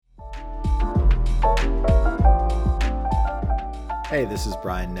Hey, this is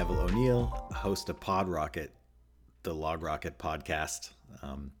Brian Neville O'Neill, host of PodRocket, the LogRocket podcast.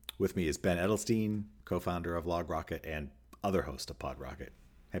 With me is Ben Edelstein, co-founder of LogRocket and other host of PodRocket.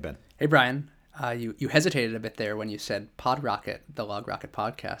 Hey, Ben. Hey, Brian. You hesitated a bit there when you said PodRocket, the LogRocket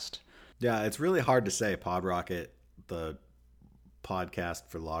podcast. Yeah, it's really hard to say PodRocket, the podcast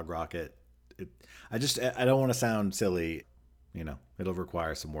for LogRocket. I don't want to sound silly. You know, it'll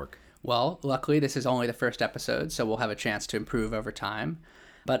require some work. Well, luckily, this is only the first episode, so we'll have a chance to improve over time.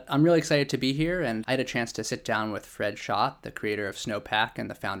 But I'm really excited to be here, and I had a chance to sit down with Fred Schott, the creator of Snowpack and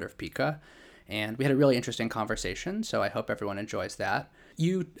the founder of Pika. And we had a really interesting conversation, so I hope everyone enjoys that.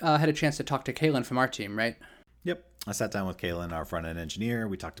 You had a chance to talk to Kaylin from our team, right? Yep. I sat down with Kaylin, our front-end engineer.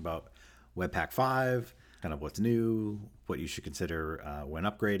 We talked about Webpack 5, kind of what's new, what you should consider when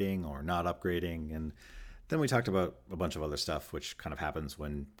upgrading or not upgrading. And then we talked about a bunch of other stuff, which kind of happens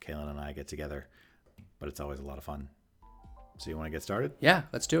when Kaylin and I get together. But it's always a lot of fun. So you want to get started? Yeah,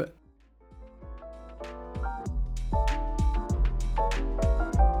 let's do it.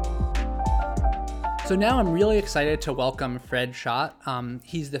 So now I'm really excited to welcome Fred Schott.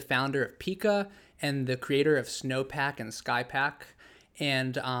 He's the founder of Pika and the creator of Snowpack and Skypack.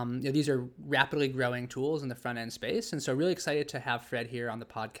 And these are rapidly growing tools in the front-end space. And so really excited to have Fred here on the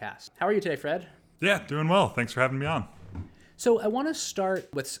podcast. How are you today, Fred? Yeah, doing well. Thanks for having me on. So I want to start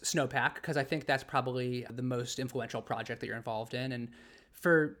with Snowpack because I think that's probably the most influential project that you're involved in. And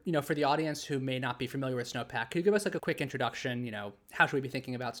for the audience who may not be familiar with Snowpack, could you give us like a quick introduction? How should we be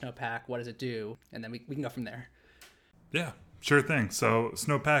thinking about Snowpack? What does it do? And then we can go from there. Yeah, sure thing. So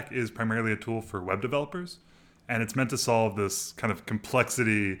Snowpack is primarily a tool for web developers, and it's meant to solve this kind of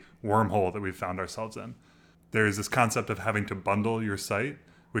complexity wormhole that we've found ourselves in. There's this concept of having to bundle your site,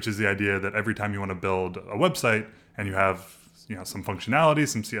 which is the idea that every time you want to build a website and you have some functionality,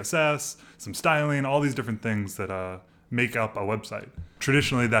 some CSS, some styling, all these different things that make up a website.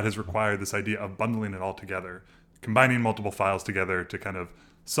 Traditionally, that has required this idea of bundling it all together, combining multiple files together to kind of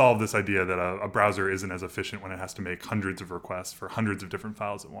solve this idea that a browser isn't as efficient when it has to make hundreds of requests for hundreds of different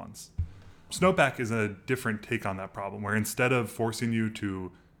files at once. Snowpack is a different take on that problem, where instead of forcing you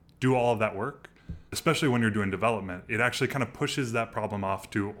to do all of that work, especially when you're doing development, it actually kind of pushes that problem off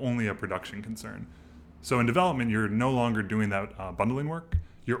to only a production concern. So in development, you're no longer doing that bundling work.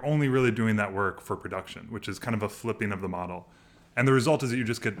 You're only really doing that work for production, which is kind of a flipping of the model. And the result is that you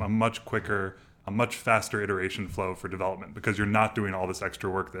just get a much quicker, a much faster iteration flow for development because you're not doing all this extra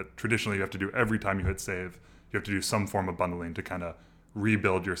work that traditionally you have to do every time you hit save. You have to do some form of bundling to kind of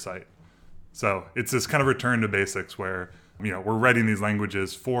rebuild your site. So it's this kind of return to basics where we're writing these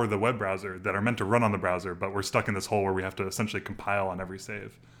languages for the web browser that are meant to run on the browser, but we're stuck in this hole where we have to essentially compile on every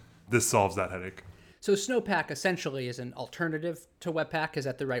save. This solves that headache. So Snowpack essentially is an alternative to Webpack. Is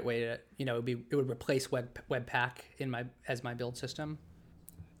that the right way to, it would replace Webpack as my build system?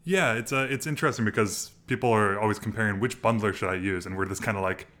 Yeah, it's interesting because people are always comparing which bundler should I use, and we're just kind of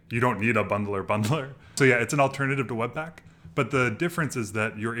like, you don't need a bundler. So yeah, it's an alternative to Webpack, but the difference is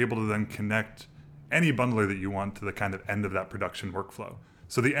that you're able to then connect any bundler that you want to the kind of end of that production workflow.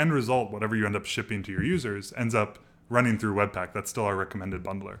 So the end result, whatever you end up shipping to your users, ends up running through Webpack. That's still our recommended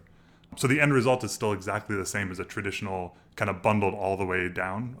bundler. So the end result is still exactly the same as a traditional kind of bundled all the way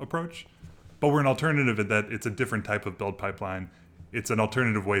down approach. But we're an alternative in that it's a different type of build pipeline. It's an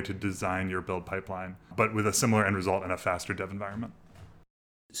alternative way to design your build pipeline, but with a similar end result and a faster dev environment.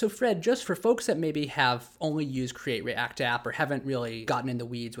 So Fred, just for folks that maybe have only used Create React App or haven't really gotten in the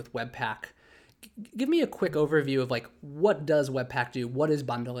weeds with Webpack, give me a quick overview of what does Webpack do, what is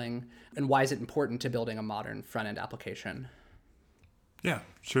bundling, and why is it important to building a modern front-end application? Yeah,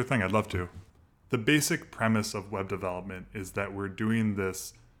 sure thing. I'd love to. The basic premise of web development is that we're doing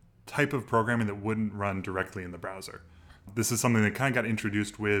this type of programming that wouldn't run directly in the browser. This is something that kind of got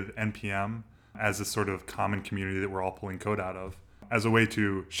introduced with NPM as a sort of common community that we're all pulling code out of, as a way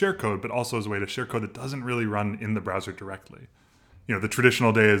to share code, but also as a way to share code that doesn't really run in the browser directly. The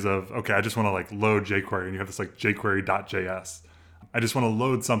traditional days of, okay, I just want to load jQuery, and you have this jQuery.js. I just want to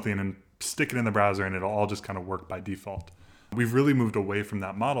load something and stick it in the browser, and it'll all just kind of work by default. We've really moved away from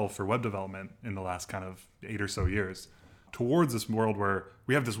that model for web development in the last kind of 8 or so years towards this world where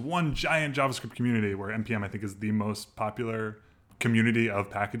we have this one giant JavaScript community where NPM, I think, is the most popular community of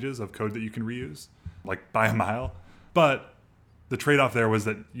packages of code that you can reuse, by a mile. But the trade-off there was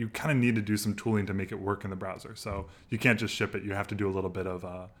that you kind of need to do some tooling to make it work in the browser. So you can't just ship it. You have to do a little bit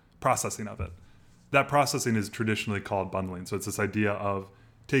of processing of it. That processing is traditionally called bundling. So it's this idea of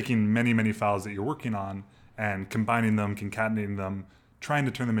taking many, many files that you're working on and combining them, concatenating them, trying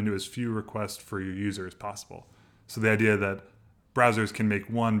to turn them into as few requests for your user as possible. So the idea that browsers can make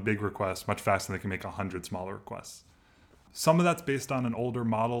one big request much faster than they can make 100 smaller requests. Some of that's based on an older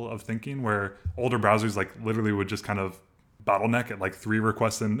model of thinking where older browsers like literally would just kind of bottleneck at like 3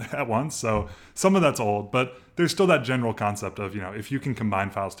 requests in at once. So some of that's old, but there's still that general concept of, if you can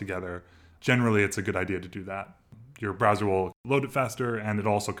combine files together, generally it's a good idea to do that. Your browser will load it faster and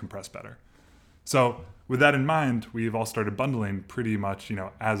it'll also compress better. So with that in mind, we've all started bundling pretty much,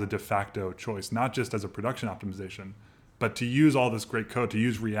 as a de facto choice, not just as a production optimization, but to use all this great code, to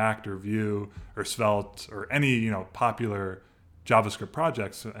use React or Vue or Svelte or any, popular JavaScript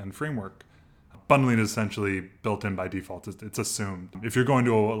projects and framework. Bundling is essentially built in by default. It's assumed. If you're going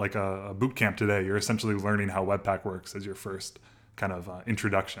to a boot camp today, you're essentially learning how Webpack works as your first kind of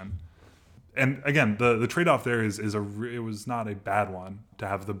introduction. And again, the trade-off there it was not a bad one to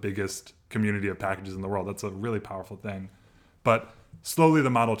have the biggest community of packages in the world. That's a really powerful thing. But slowly the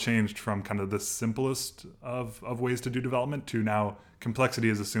model changed from kind of the simplest of ways to do development to now complexity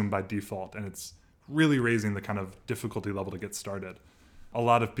is assumed by default. And it's really raising the kind of difficulty level to get started. A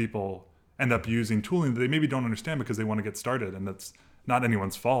lot of people end up using tooling that they maybe don't understand because they want to get started. And that's not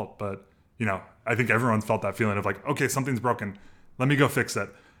anyone's fault. But, I think everyone's felt that feeling of like, okay, something's broken. Let me go fix it.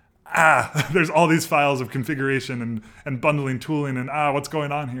 There's all these files of configuration and bundling tooling and what's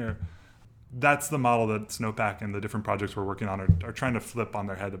going on here? That's the model that Snowpack and the different projects we're working on are trying to flip on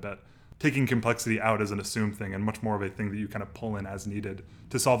their head a bit, taking complexity out as an assumed thing and much more of a thing that you kind of pull in as needed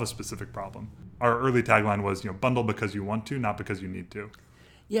to solve a specific problem. Our early tagline was, bundle because you want to, not because you need to.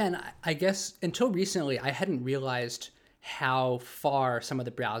 Yeah, and I guess until recently, I hadn't realized how far some of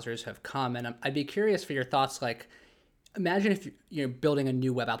the browsers have come. And I'd be curious for your thoughts, like, imagine if you're building a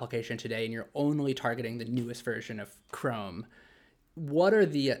new web application today and you're only targeting the newest version of Chrome. What are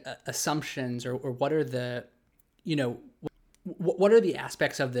the assumptions or what are the, what are the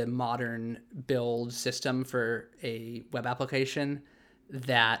aspects of the modern build system for a web application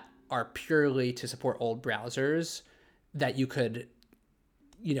that are purely to support old browsers that you could,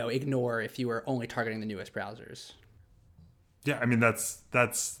 ignore if you were only targeting the newest browsers? Yeah, I mean, that's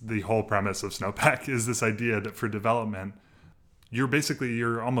the whole premise of Snowpack is this idea that for development,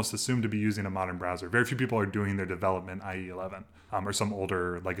 you're almost assumed to be using a modern browser. Very few people are doing their development IE 11 or some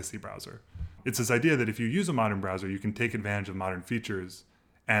older legacy browser. It's this idea that if you use a modern browser, you can take advantage of modern features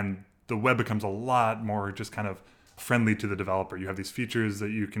and the web becomes a lot more just kind of friendly to the developer. You have these features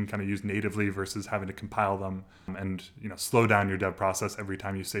that you can kind of use natively versus having to compile them and slow down your dev process every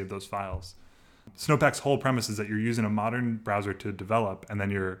time you save those files. Snowpack's whole premise is that you're using a modern browser to develop and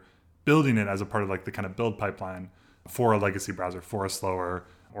then you're building it as a part of like the kind of build pipeline for a legacy browser, for a slower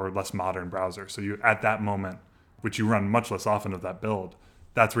or less modern browser. So you, at that moment, which you run much less often of that build,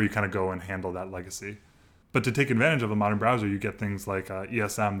 that's where you kind of go and handle that legacy. But to take advantage of a modern browser, you get things like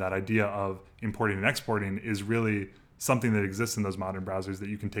ESM. That idea of importing and exporting is really something that exists in those modern browsers that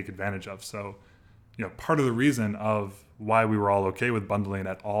you can take advantage of. So, part of the reason of why we were all okay with bundling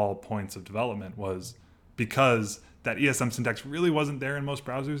at all points of development was because that ESM syntax really wasn't there in most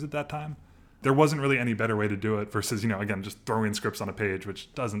browsers at that time. There wasn't really any better way to do it versus, again, just throwing scripts on a page,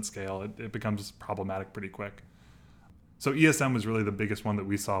 which doesn't scale. It becomes problematic pretty quick. So ESM was really the biggest one that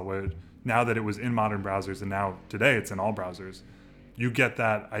we saw where now that it was in modern browsers and now today it's in all browsers, you get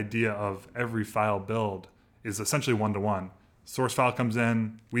that idea of every file build is essentially one-to-one. Source file comes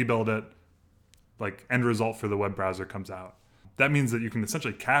in, we build it, like end result for the web browser comes out. That means that you can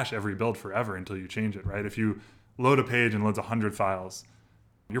essentially cache every build forever until you change it, right? If you load a page and loads 100 files,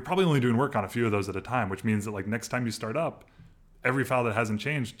 you're probably only doing work on a few of those at a time, which means that like next time you start up, every file that hasn't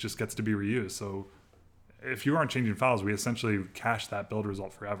changed just gets to be reused. So if you aren't changing files, we essentially cache that build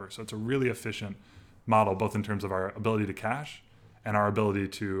result forever. So it's a really efficient model, both in terms of our ability to cache and our ability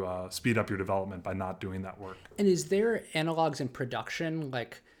to speed up your development by not doing that work. And is there analogs in production?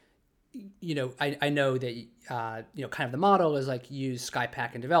 Like, I know that, kind of the model is like use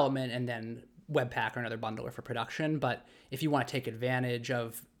Skypack in development and then Webpack or another bundler for production. But if you want to take advantage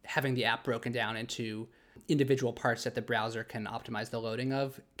of having the app broken down into individual parts that the browser can optimize the loading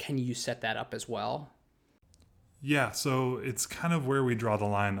of, can you set that up as well? Yeah, so it's kind of where we draw the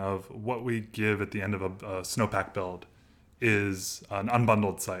line of what we give at the end of a Snowpack build is an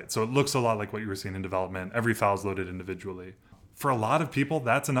unbundled site. So it looks a lot like what you were seeing in development. Every file is loaded individually. For a lot of people,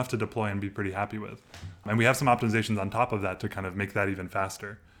 that's enough to deploy and be pretty happy with. And we have some optimizations on top of that to kind of make that even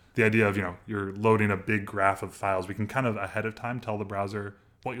faster. The idea of, you're loading a big graph of files, we can kind of ahead of time tell the browser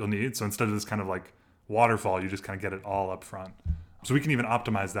what you'll need. So instead of this kind of like waterfall, you just kind of get it all up front. So we can even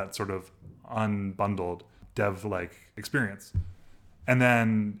optimize that sort of unbundled dev-like experience. And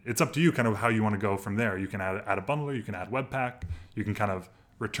then it's up to you kind of how you want to go from there. You can add a bundler, you can add Webpack, you can kind of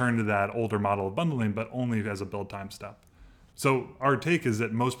return to that older model of bundling, but only as a build time step. So our take is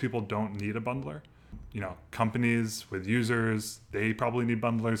that most people don't need a bundler. companies with users, they probably need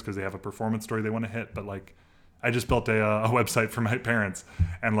bundlers because they have a performance story they want to hit. But like, I just built a website for my parents,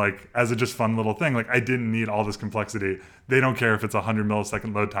 and like, as a just fun little thing, like I didn't need all this complexity. They don't care if it's 100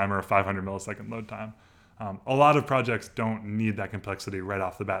 millisecond load time or a 500 millisecond load time. A lot of projects don't need that complexity right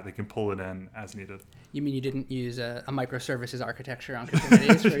off the bat. They can pull it in as needed. You mean you didn't use a microservices architecture on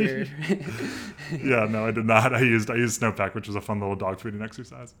Kubernetes for your... Yeah, no, I did not. I used Snowpack, which was a fun little dog fooding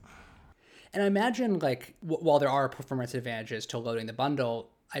exercise. And I imagine, like, while there are performance advantages to loading the bundle,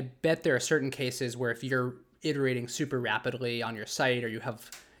 I bet there are certain cases where if you're iterating super rapidly on your site, or you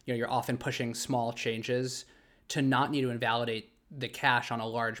have, you're often pushing small changes, to not need to invalidate the cache on a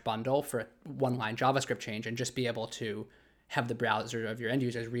large bundle for a one-line JavaScript change and just be able to have the browser of your end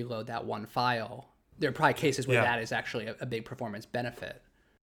users reload that one file. There are probably cases where that is actually a big performance benefit.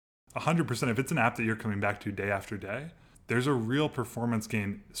 100%. If it's an app that you're coming back to day after day, there's a real performance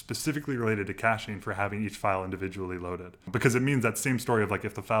gain specifically related to caching for having each file individually loaded. Because it means that same story of like,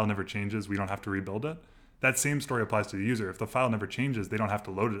 if the file never changes, we don't have to rebuild it. That same story applies to the user. If the file never changes, they don't have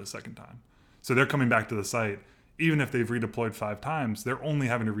to load it a second time. So they're coming back to the site. Even if they've redeployed 5 times, they're only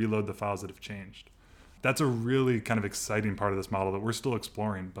having to reload the files that have changed. That's a really kind of exciting part of this model that we're still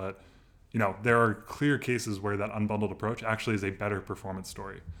exploring. But there are clear cases where that unbundled approach actually is a better performance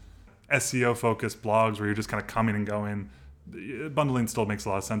story. SEO-focused blogs where you're just kind of coming and going, bundling still makes a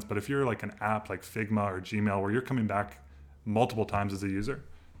lot of sense. But if you're like an app like Figma or Gmail where you're coming back multiple times as a user,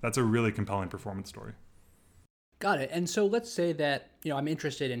 that's a really compelling performance story. Got it. And so let's say that, I'm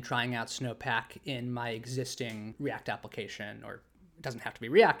interested in trying out Snowpack in my existing React application, or it doesn't have to be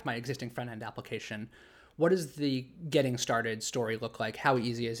React, my existing front-end application. What does the getting started story look like? How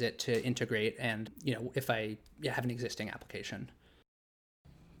easy is it to integrate? And, if I have an existing application?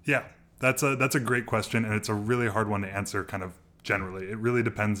 Yeah, that's a great question. And it's a really hard one to answer kind of generally. It really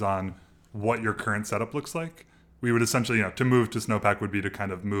depends on what your current setup looks like. We would essentially, to move to Snowpack would be to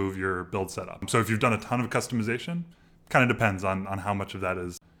kind of move your build setup. So if you've done a ton of customization, kind of depends on how much of that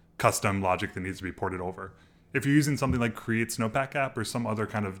is custom logic that needs to be ported over. If you're using something like Create Snowpack app or some other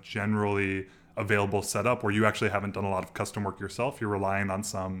kind of generally available setup where you actually haven't done a lot of custom work yourself, you're relying on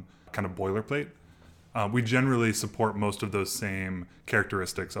some kind of boilerplate, we generally support most of those same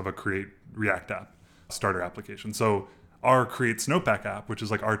characteristics of a Create React app starter application. So our Create Snowpack app, which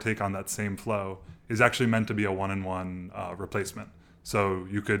is like our take on that same flow, is actually meant to be a one-in-one replacement. So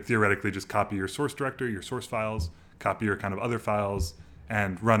you could theoretically just copy your source directory, your source files, copy your kind of other files,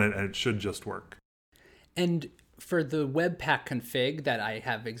 and run it, and it should just work. And for the Webpack config that I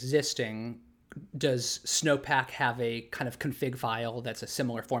have existing, does Snowpack have a kind of config file that's a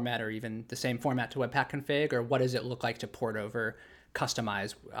similar format or even the same format to Webpack config? Or what does it look like to port over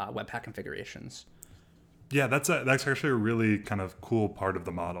customized Webpack configurations? Yeah, that's actually a really kind of cool part of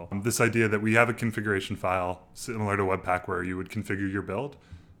the model. This idea that we have a configuration file similar to Webpack where you would configure your build,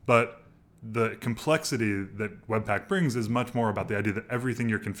 but the complexity that Webpack brings is much more about the idea that everything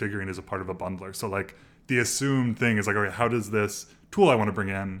you're configuring is a part of a bundler. So like the assumed thing is like, okay, how does this tool I want to bring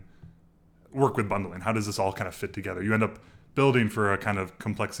in work with bundling? How does this all kind of fit together? You end up building for a kind of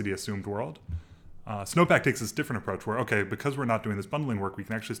complexity assumed world. Snowpack takes this different approach where, okay, because we're not doing this bundling work, we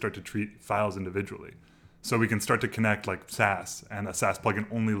can actually start to treat files individually. So we can start to connect like Sass, and a Sass plugin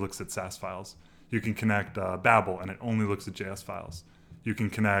only looks at Sass files. You can connect Babel, and it only looks at JS files. You can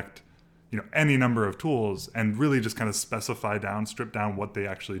connect, any number of tools and really just kind of strip down what they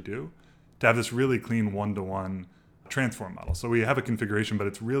actually do to have this really clean one-to-one transform model. So we have a configuration, but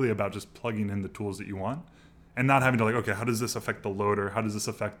it's really about just plugging in the tools that you want and not having to like, okay, how does this affect the loader? How does this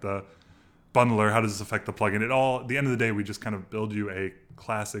affect the bundler? How does this affect the plugin? At the end of the day, we just kind of build you a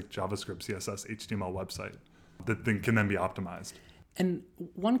classic JavaScript, CSS, HTML website that then can be optimized. And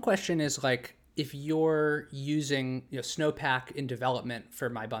one question is like, if you're using Snowpack in development for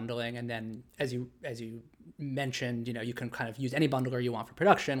my bundling, and then as you mentioned, you can kind of use any bundler you want for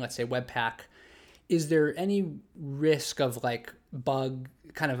production, let's say Webpack, is there any risk of like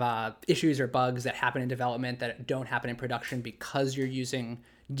issues or bugs that happen in development that don't happen in production because you're using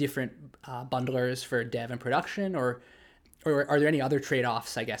different bundlers for dev and production, or are there any other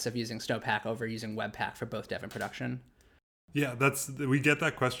trade-offs, I guess, of using Snowpack over using Webpack for both dev and production? Yeah, we get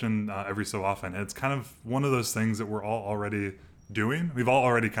that question every so often. It's kind of one of those things that we're all already doing. We've all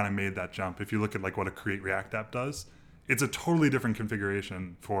already kind of made that jump. If you look at like what a Create React app does, it's a totally different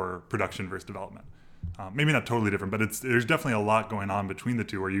configuration for production versus development. Maybe not totally different, but there's definitely a lot going on between the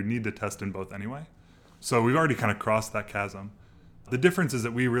two where you need to test in both anyway. So we've already kind of crossed that chasm. The difference is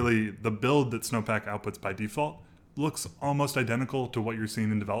that the build that Snowpack outputs by default looks almost identical to what you're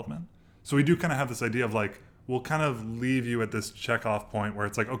seeing in development. So we do kind of have this idea of like, we'll kind of leave you at this checkoff point where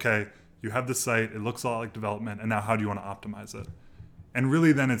it's like, okay, you have the site, it looks a lot like development, and now how do you want to optimize it? And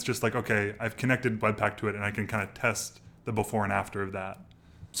really then it's just like, okay, I've connected Webpack to it and I can kind of test the before and after of that.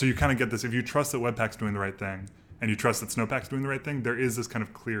 So you kind of get this, if you trust that Webpack's doing the right thing and you trust that Snowpack's doing the right thing, there is this kind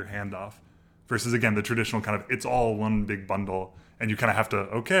of clear handoff versus, again, the traditional kind of, it's all one big bundle and you kind of have to,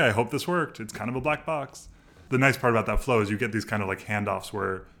 okay, I hope this worked. It's kind of a black box. The nice part about that flow is you get these kind of like handoffs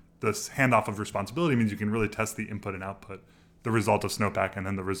where this handoff of responsibility means you can really test the input and output, the result of Snowpack and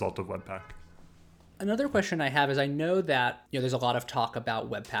then the result of Webpack. Another question I have is I know that there's a lot of talk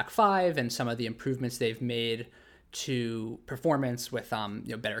about Webpack 5 and some of the improvements they've made to performance with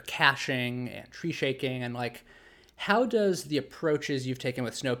better caching and tree shaking, and like how does the approaches you've taken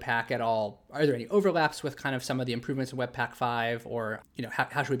with Snowpack at all, are there any overlaps with kind of some of the improvements in Webpack 5, or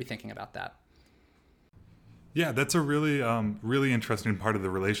how should we be thinking about that? Yeah, that's a really, really interesting part of the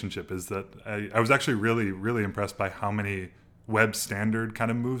relationship is that I was actually really, really impressed by how many web standard kind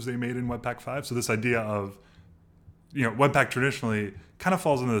of moves they made in Webpack 5. So this idea of, Webpack traditionally kind of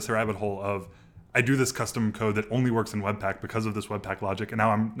falls into this rabbit hole of, I do this custom code that only works in Webpack because of this Webpack logic. And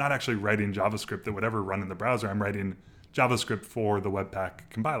now I'm not actually writing JavaScript that would ever run in the browser. I'm writing JavaScript for the Webpack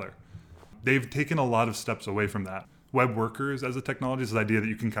compiler. They've taken a lot of steps away from that. Web workers as a technology is the idea that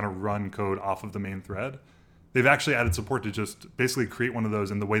you can kind of run code off of the main thread. They've actually added support to just basically create one of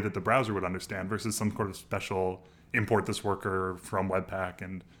those in the way that the browser would understand versus some sort of special import this worker from Webpack.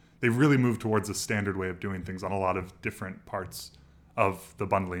 And they've really moved towards a standard way of doing things on a lot of different parts of the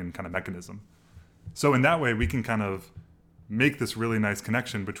bundling kind of mechanism. So in that way, we can kind of make this really nice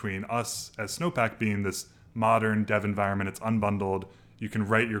connection between us as Snowpack being this modern dev environment. It's unbundled. You can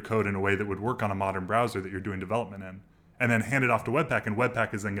write your code in a way that would work on a modern browser that you're doing development in, and then hand it off to Webpack, and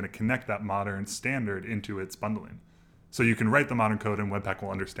Webpack is then going to connect that modern standard into its bundling. So you can write the modern code and Webpack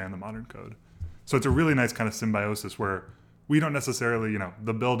will understand the modern code. So it's a really nice kind of symbiosis where we don't necessarily,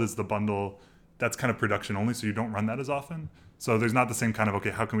 the build is the bundle. That's kind of production only, so you don't run that as often. So there's not the same kind of,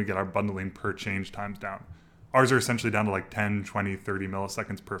 okay, how can we get our bundling per change times down? Ours are essentially down to like 10, 20, 30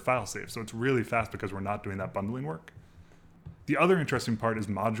 milliseconds per file save. So it's really fast because we're not doing that bundling work. The other interesting part is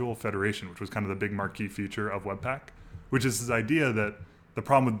module federation, which was kind of the big marquee feature of Webpack, which is this idea that the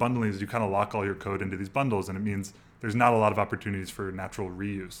problem with bundling is you kind of lock all your code into these bundles, and it means there's not a lot of opportunities for natural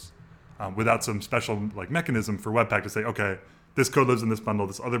reuse. Without some special like mechanism for Webpack to say, okay, this code lives in this bundle,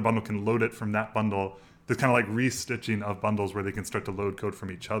 this other bundle can load it from that bundle. This kind of like restitching of bundles where they can start to load code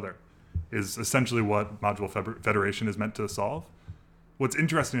from each other is essentially what module federation is meant to solve. What's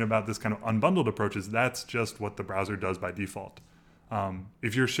interesting about this kind of unbundled approach is that's just what the browser does by default.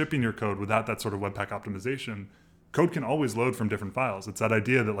 If you're shipping your code without that sort of Webpack optimization, code can always load from different files. It's that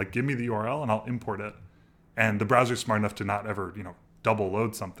idea that like, give me the URL and I'll import it. And the browser's smart enough to not ever, double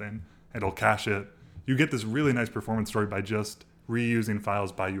load something. It'll cache it. You get this really nice performance story by just reusing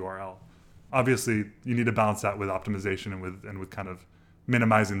files by URL. Obviously, you need to balance that with optimization and with kind of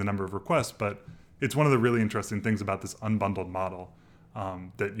minimizing the number of requests, but it's one of the really interesting things about this unbundled model,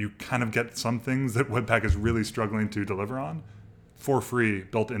 that you kind of get some things that Webpack is really struggling to deliver on for free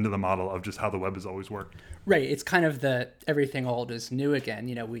built into the model of just how the web has always worked. Right. It's kind of the everything old is new again.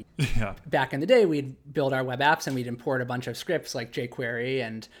 Back in the day, we'd build our web apps and we'd import a bunch of scripts like jQuery,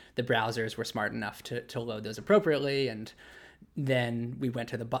 and the browsers were smart enough to load those appropriately. And then we went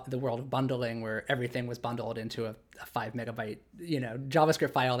to the world of bundling, where everything was bundled into a 5 megabyte,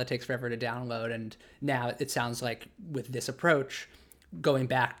 JavaScript file that takes forever to download. And now it sounds like with this approach, going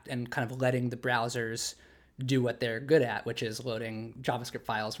back and kind of letting the browsers do what they're good at, which is loading JavaScript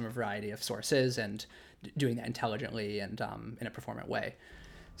files from a variety of sources and doing that intelligently and in a performant way.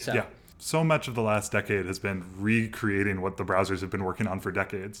 So much of the last decade has been recreating what the browsers have been working on for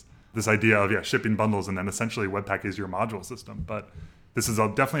decades. This idea of shipping bundles, and then essentially Webpack is your module system. But this is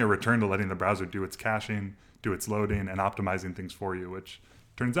definitely a return to letting the browser do its caching, do its loading, and optimizing things for you, which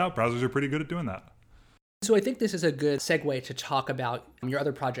turns out browsers are pretty good at doing that. So I think this is a good segue to talk about your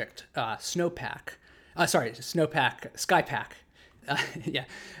other project, Skypack.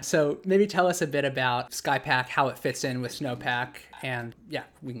 So maybe tell us a bit about Skypack, how it fits in with Snowpack, and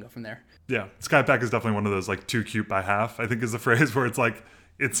we can go from there. Yeah, Skypack is definitely one of those like too cute by half, I think is the phrase, where it's like,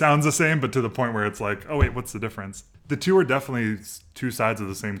 it sounds the same, but to the point where it's like, oh wait, what's the difference? The two are definitely two sides of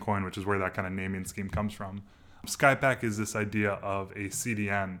the same coin, which is where that kind of naming scheme comes from. Skypack is this idea of a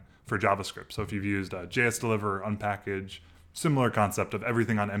CDN for JavaScript. So if you've used JSDeliver, Unpackage, similar concept of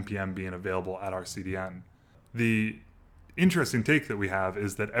everything on NPM being available at our CDN. The interesting take that we have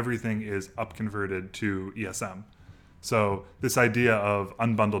is that everything is up-converted to ESM. So this idea of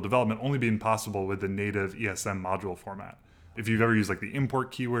unbundled development only being possible with the native ESM module format. If you've ever used like the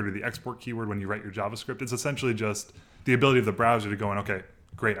import keyword or the export keyword when you write your JavaScript, it's essentially just the ability of the browser to go in, okay,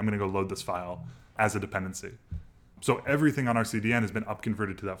 Great, I'm going to go load this file as a dependency. So everything on our CDN has been up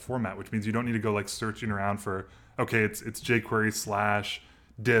converted to that format, which means you don't need to go like searching around for, okay, it's jQuery /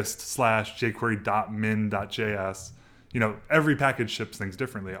 dist / jQuery.min.js. Every package ships things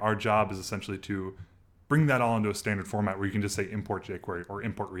differently. Our job is essentially to bring that all into a standard format where you can just say import jQuery or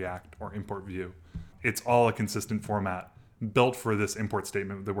import React or import Vue. It's all a consistent format built for this import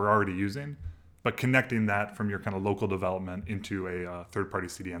statement that we're already using, but connecting that from your kind of local development into a third-party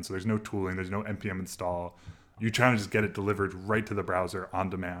CDN. So there's no tooling, there's no npm install. You try to just get it delivered right to the browser on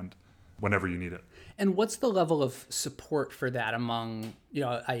demand whenever you need it. And what's the level of support for that among,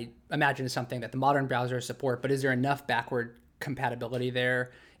 I imagine it's something that the modern browsers support, but is there enough backward compatibility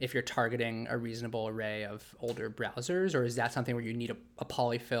there if you're targeting a reasonable array of older browsers, or is that something where you need a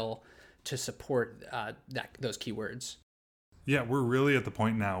polyfill to support those keywords? Yeah, we're really at the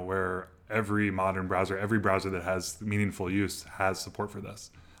point now where every modern browser, every browser that has meaningful use has support for this.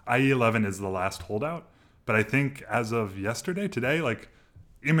 IE11 is the last holdout, but I think as of yesterday, today, like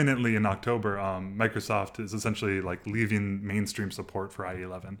imminently in October, Microsoft is essentially like leaving mainstream support for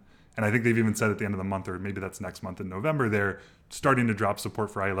IE11. And I think they've even said at the end of the month, or maybe that's next month in November, they're starting to drop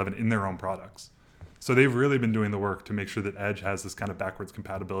support for IE11 in their own products. So they've really been doing the work to make sure that Edge has this kind of backwards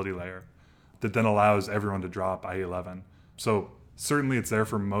compatibility layer that then allows everyone to drop IE11. So certainly it's there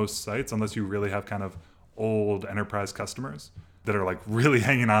for most sites, unless you really have kind of old enterprise customers that are like really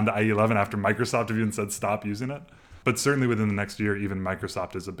hanging on to IE11 after Microsoft have even said stop using it. But certainly within the next year, even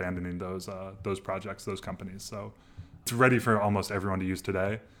Microsoft is abandoning those projects, those companies. So it's ready for almost everyone to use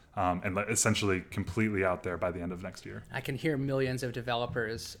today, and essentially completely out there by the end of next year. I can hear millions of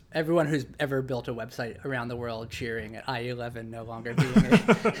developers, everyone who's ever built a website around the world, cheering at IE11 no longer being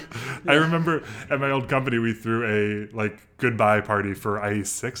it. I remember at my old company, we threw a goodbye party for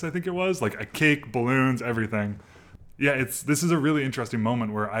IE6, I think it was, like a cake, balloons, everything. Yeah, this is a really interesting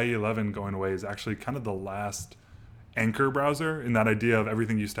moment where IE11 going away is actually kind of the last anchor browser in that idea of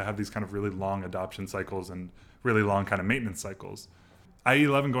everything used to have these kind of really long adoption cycles and really long kind of maintenance cycles.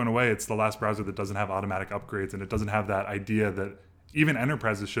 IE11 going away, it's the last browser that doesn't have automatic upgrades, and it doesn't have that idea that even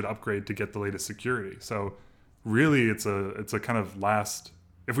enterprises should upgrade to get the latest security. So really it's a kind of last,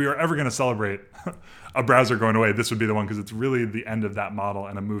 if we are ever going to celebrate a browser going away, this would be the one, because it's really the end of that model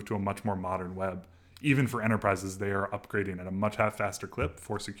and a move to a much more modern web. Even for enterprises, they are upgrading at a much faster clip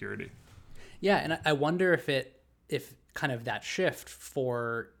for security. Yeah, and I wonder if kind of that shift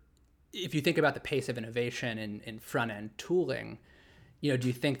if you think about the pace of innovation in front-end tooling, do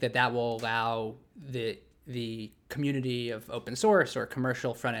you think that will allow the community of open source or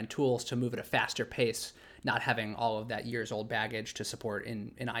commercial front-end tools to move at a faster pace, not having all of that years-old baggage to support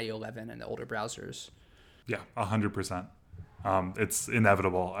in IE11 and the older browsers? Yeah, 100%. It's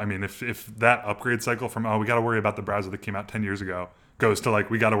inevitable. I mean, if that upgrade cycle from, we got to worry about the browser that came out 10 years ago goes to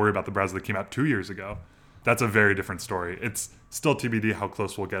we got to worry about the browser that came out 2 years ago, that's a very different story. It's still TBD how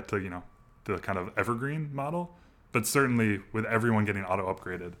close we'll get to, the kind of evergreen model. But certainly with everyone getting auto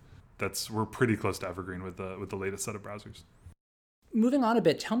upgraded, we're pretty close to evergreen with the latest set of browsers. Moving on a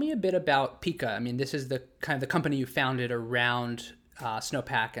bit, tell me a bit about Pika. I mean, this is the kind of the company you founded around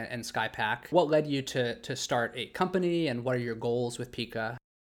Snowpack and Skypack. What led you to start a company, and what are your goals with Pika?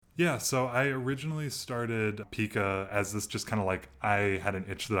 Yeah, so I originally started Pika as this just kind of I had an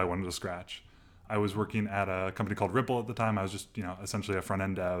itch that I wanted to scratch. I was working at a company called Ripple at the time. I was just, essentially a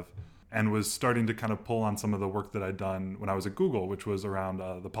front-end dev, and was starting to kind of pull on some of the work that I'd done when I was at Google, which was around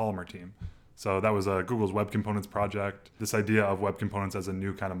the Polymer team. So that was Google's Web Components project, this idea of Web Components as a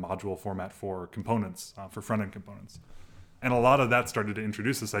new kind of module format for components, for front-end components. And a lot of that started to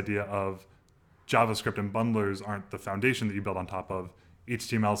introduce this idea of JavaScript and bundlers aren't the foundation that you build on top of.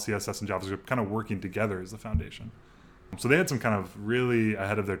 HTML, CSS, and JavaScript kind of working together as the foundation. So they had some kind of really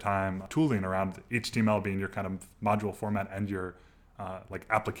ahead of their time tooling around HTML being your kind of module format and your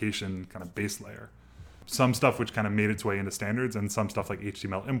application kind of base layer. Some stuff which kind of made its way into standards, and some stuff like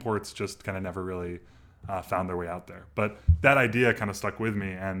HTML imports just kind of never really found their way out there. But that idea kind of stuck with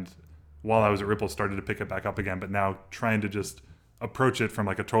me, and while I was at Ripple, started to pick it back up again, but now trying to just approach it from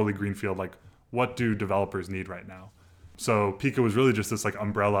a totally greenfield, what do developers need right now? So Pika was really just this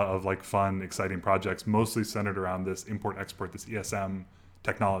umbrella of fun, exciting projects, mostly centered around this import-export, this ESM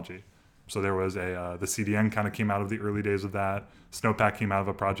technology. So there was the CDN kind of came out of the early days of that. Snowpack came out of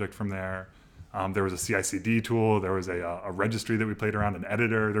a project from there. There was a CI/CD tool. There was a registry that we played around, an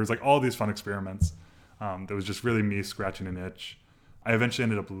editor. There was all these fun experiments. That was just really me scratching an itch. I eventually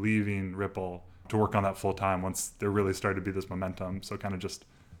ended up leaving Ripple to work on that full time once there really started to be this momentum. So kind of just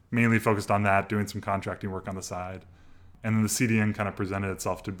mainly focused on that, doing some contracting work on the side. And then the CDN kind of presented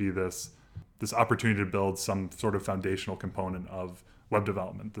itself to be this opportunity to build some sort of foundational component of web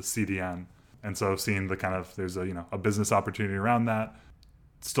development, the CDN. And so seeing the kind of, there's a business opportunity around that,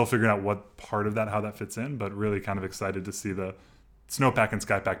 still figuring out what part of that, how that fits in, but really kind of excited to see the Snowpack and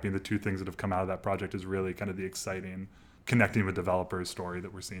Skypack being the two things that have come out of that project is really kind of the exciting connecting with developers story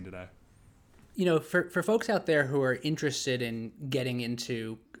that we're seeing today. For folks out there who are interested in getting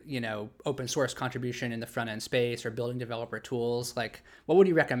into, open source contribution in the front end space or building developer tools, like what would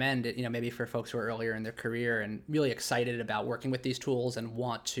you recommend, maybe for folks who are earlier in their career and really excited about working with these tools and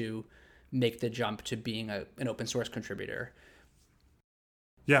want to make the jump to being an open source contributor?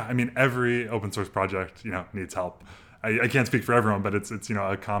 Yeah, I mean, every open source project, needs help. I can't speak for everyone, but it's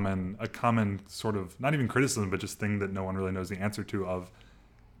a common sort of, not even criticism, but just thing that no one really knows the answer to of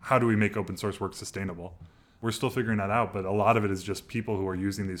how do we make open source work sustainable? We're still figuring that out, but a lot of it is just people who are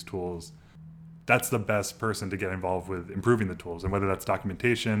using these tools. That's the best person to get involved with improving the tools, and whether that's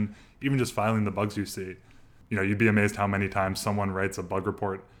documentation, even just filing the bugs you see. You'd be amazed how many times someone writes a bug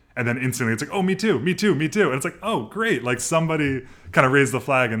report and then instantly it's like, oh, me too. And it's like, oh, great. Like somebody kind of raised the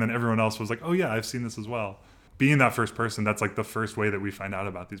flag and then everyone else was like, oh yeah, I've seen this as well. Being that first person, that's like the first way that we find out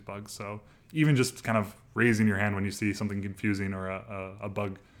about these bugs. So even just kind of raising your hand when you see something confusing or a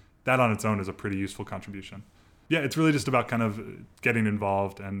bug, that on its own is a pretty useful contribution. Yeah, it's really just about kind of getting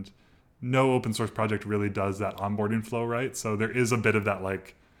involved, and no open source project really does that onboarding flow right. So there is a bit of that,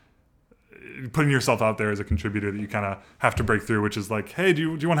 like putting yourself out there as a contributor that you kind of have to break through, which is like, hey,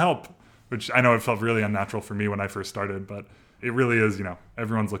 do you want help? Which I know it felt really unnatural for me when I first started, but it really is,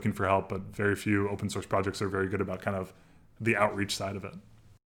 everyone's looking for help, but very few open source projects are very good about kind of the outreach side of it.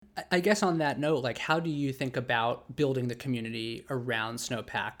 I guess on that note, like, how do you think about building the community around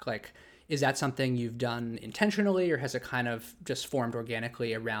Snowpack? Like, is that something you've done intentionally, or has it kind of just formed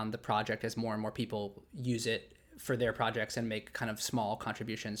organically around the project as more and more people use it for their projects and make kind of small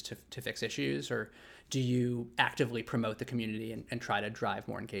contributions to fix issues? Or do you actively promote the community and try to drive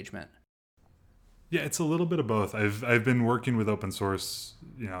more engagement? Yeah, it's a little bit of both. I've been working with open source,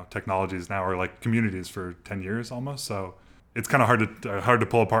 technologies now, or like communities, for 10 years almost. So it's kind of hard to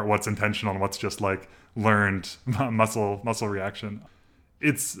pull apart what's intentional and what's just like learned muscle reaction.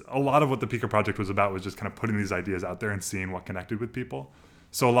 It's a lot of what the Pika project was about, was just kind of putting these ideas out there and seeing what connected with people.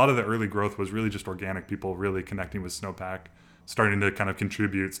 So a lot of the early growth was really just organic, people really connecting with Snowpack, starting to kind of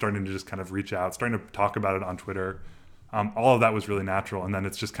contribute, starting to just kind of reach out, starting to talk about it on Twitter. All of that was really natural. And then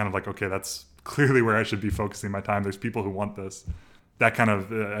it's just kind of like, okay, that's clearly where I should be focusing my time. There's people who want this. That kind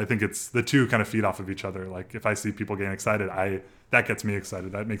of, I think it's the two kind of feed off of each other. Like if I see people getting excited, that gets me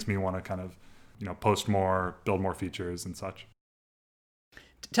excited. That makes me want to kind of, post more, build more features and such.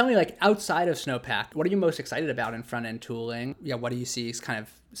 Tell me, like, outside of Snowpack, what are you most excited about in front-end tooling? Yeah, what do you see as kind of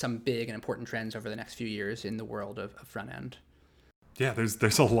some big and important trends over the next few years in the world of front-end? Yeah,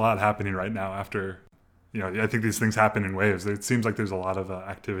 there's a lot happening right now after, I think these things happen in waves. It seems like there's a lot of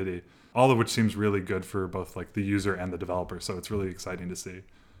activity, all of which seems really good for both like the user and the developer. So it's really exciting to see.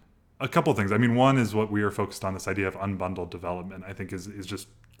 A couple things. I mean, one is what we are focused on, this idea of unbundled development, I think is just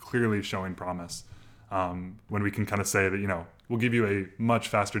clearly showing promise. When we can kind of say that, we'll give you a much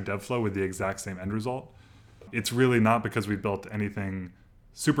faster dev flow with the exact same end result. It's really not because we built anything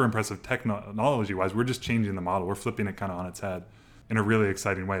super impressive technology-wise. We're just changing the model. We're flipping it kind of on its head in a really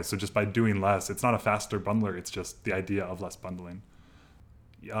exciting way. So just by doing less, it's not a faster bundler. It's just the idea of less bundling.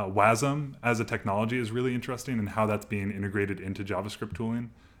 WASM as a technology is really interesting, and how that's being integrated into JavaScript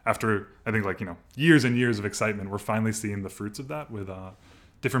tooling. After, I think, years and years of excitement, we're finally seeing the fruits of that with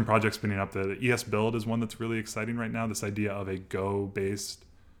different projects spinning up. The ES build is one that's really exciting right now, this idea of a Go-based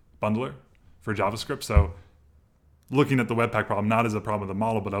bundler for JavaScript. So looking at the Webpack problem, not as a problem of the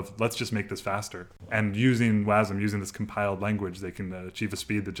model, but of let's just make this faster. And using WASM, using this compiled language, they can achieve a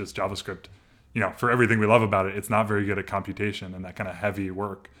speed that just JavaScript, for everything we love about it, it's not very good at computation and that kind of heavy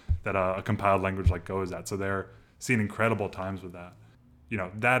work that a compiled language like Go is at. So they're seeing incredible times with that.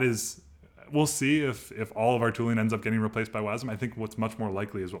 That is... We'll see if all of our tooling ends up getting replaced by WASM. I think what's much more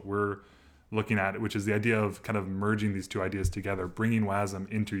likely is what we're looking at, which is the idea of kind of merging these two ideas together, bringing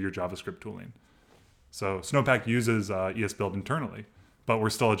WASM into your JavaScript tooling. So Snowpack uses ESBuild internally, but we're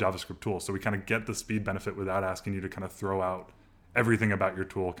still a JavaScript tool. So we kind of get the speed benefit without asking you to kind of throw out everything about your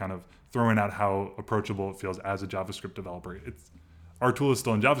tool, kind of throwing out how approachable it feels as a JavaScript developer. Our tool is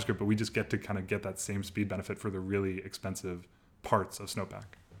still in JavaScript, but we just get to kind of get that same speed benefit for the really expensive parts of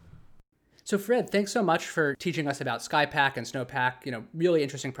Snowpack. So Fred, thanks so much for teaching us about Skypack and Snowpack, really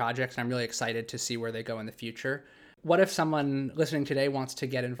interesting projects, and I'm really excited to see where they go in the future. What if someone listening today wants to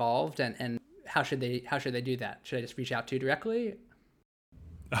get involved, and how should they do that? Should I just reach out to you directly?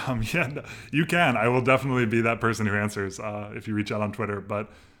 Yeah, no, you can. I will definitely be that person who answers if you reach out on Twitter.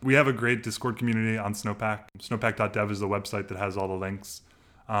 But we have a great Discord community on Snowpack. Snowpack.dev is the website that has all the links.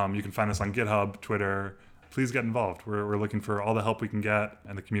 You can find us on GitHub, Twitter. Please get involved. We're looking for all the help we can get,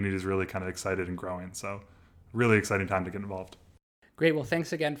 and the community is really kind of excited and growing. So really exciting time to get involved. Great. Well,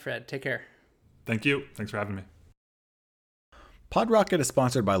 thanks again, Fred. Take care. Thank you. Thanks for having me. PodRocket is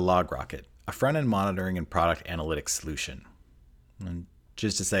sponsored by LogRocket, a front-end monitoring and product analytics solution. And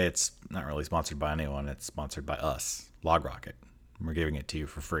just to say, it's not really sponsored by anyone. It's sponsored by us, LogRocket. We're giving it to you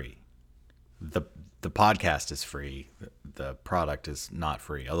for free. The podcast is free. The product is not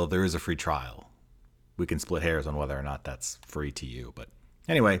free, although there is a free trial. We can split hairs on whether or not that's free to you. But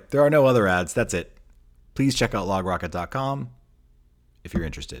anyway, there are no other ads. That's it. Please check out logrocket.com if you're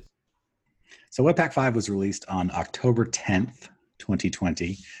interested. So Webpack 5 was released on October 10th,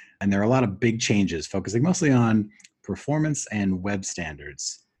 2020, and there are a lot of big changes focusing mostly on performance and web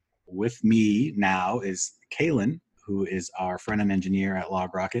standards. With me now is Kalen, who is our front-end engineer at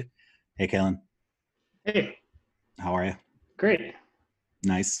LogRocket. Hey, Kalen. Hey. How are you? Great.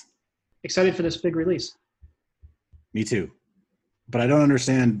 Nice. Excited for this big release. Me too. But I don't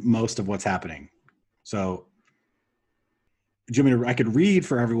understand most of what's happening. So do you want me to, I could read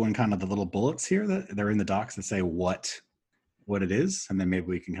for everyone kind of the little bullets here that they're in the docs that say what it is, and then maybe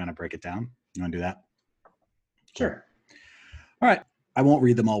we can kind of break it down. You want to do that? Sure. All right. I won't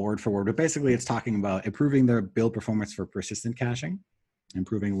read them all word for word, but basically it's talking about improving their build performance for persistent caching,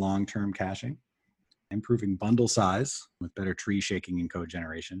 improving long-term caching, improving bundle size with better tree shaking and code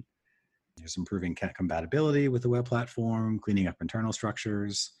generation. There's improving compatibility with the web platform, cleaning up internal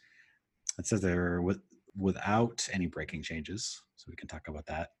structures. It says they're without any breaking changes, so we can talk about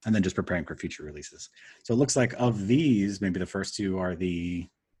that. And then just preparing for future releases. So it looks like of these, maybe the first two are I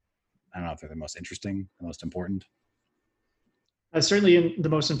don't know if they're the most interesting, the most important. Certainly the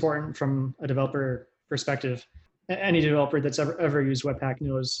most important from a developer perspective. Any developer that's ever used Webpack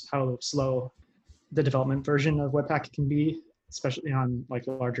knows how slow the development version of Webpack can be, especially on like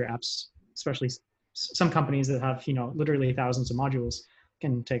larger apps, especially some companies that have, literally thousands of modules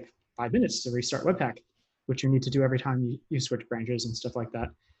can take 5 minutes to restart Webpack, which you need to do every time you switch branches and stuff like that.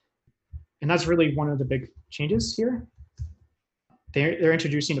 And that's really one of the big changes here. They're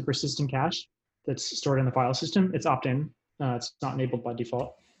introducing a persistent cache that's stored in the file system. It's opt-in. It's not enabled by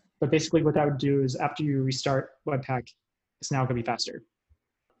default. But basically what that would do is after you restart Webpack, it's now going to be faster.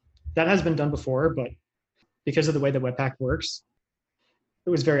 That has been done before, but because of the way that Webpack works, it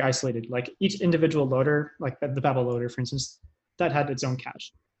was very isolated. Like each individual loader, like the Babel loader, for instance, that had its own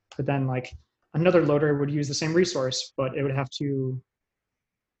cache. But then like another loader would use the same resource, but it would have to,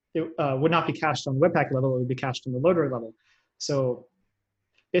 it would not be cached on the Webpack level, it would be cached on the loader level. So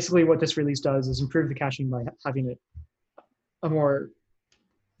basically what this release does is improve the caching by having a more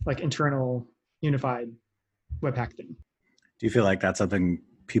like internal unified Webpack thing. Do you feel like that's something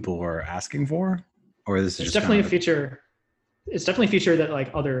people were asking for? Or is this It's definitely a feature. It's definitely a feature that like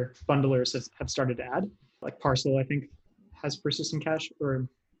other bundlers have started to add. Like Parcel, I think, has persistent cache or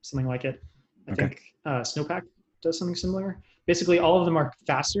something like it. I think Snowpack does something similar. Basically, all of them are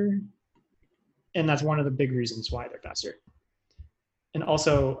faster, and that's one of the big reasons why they're faster. And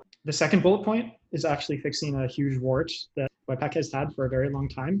also, the second bullet point is actually fixing a huge wart that Webpack has had for a very long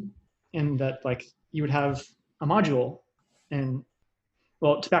time, and that like you would have a module, and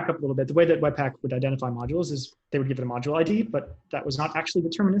well, to back up a little bit, the way that Webpack would identify modules is they would give it a module ID, but that was not actually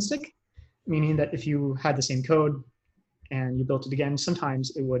deterministic, meaning that if you had the same code and you built it again,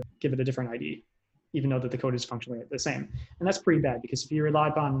 sometimes it would give it a different ID, even though that the code is functionally the same. And that's pretty bad because if you rely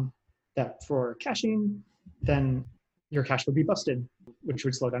upon that for caching, then your cache would be busted, which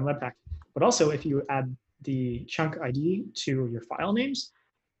would slow down Webpack. But also if you add the chunk ID to your file names,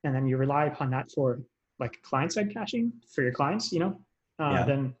 and then you rely upon that for like client-side caching for your clients,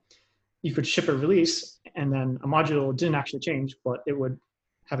 then you could ship a release and then a module didn't actually change, but it would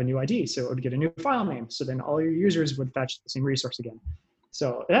have a new ID. So it would get a new file name. So then all your users would fetch the same resource again.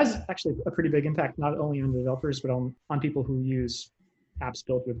 So it has actually a pretty big impact, not only on the developers, but on people who use apps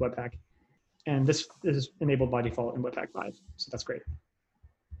built with Webpack. And this is enabled by default in Webpack 5. So that's great.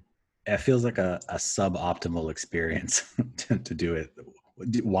 It feels like a suboptimal experience to do it.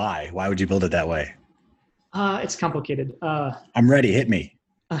 Why? Why would you build it that way? It's complicated. I'm ready. Hit me.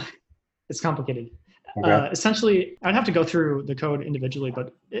 It's complicated. Okay. Essentially, I'd have to go through the code individually,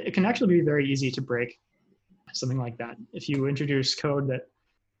 but it can actually be very easy to break something like that. If you introduce code that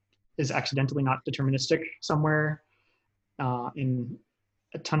is accidentally not deterministic somewhere in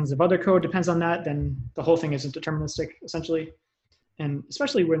tons of other code depends on that, then the whole thing isn't deterministic, essentially. And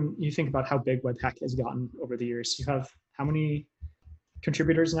especially when you think about how big Webpack has gotten over the years. You have how many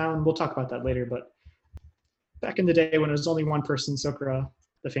contributors now, and we'll talk about that later. But back in the day when it was only one person, Sokura,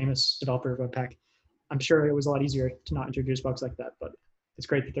 the famous developer of Webpack, I'm sure it was a lot easier to not introduce bugs like that. But it's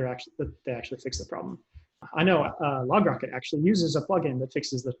great that they actually fixed the problem. I know LogRocket actually uses a plugin that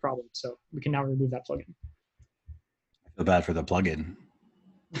fixes this problem, so we can now remove that plugin. I feel bad for the plugin.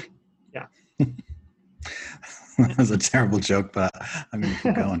 Yeah. That was a terrible joke, but I'm going to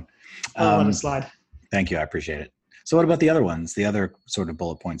keep going. I'll let it slide. Thank you. I appreciate it. So what about the other ones? The other sort of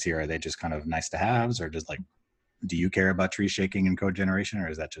bullet points here, are they just kind of nice to haves, or just like, do you care about tree shaking and code generation, or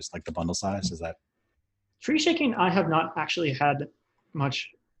is that just like the bundle size? Is that Tree shaking, I have not actually had much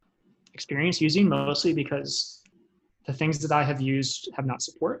experience using, mostly because the things that I have used have not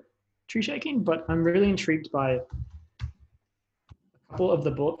support tree shaking, but I'm really intrigued by a couple of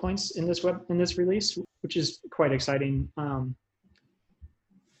the bullet points in this release, which is quite exciting.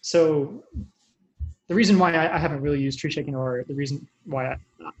 So the reason why I haven't really used tree shaking, or the reason why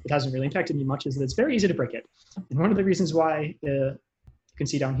it hasn't really impacted me much, is that it's very easy to break it. And one of the reasons why you can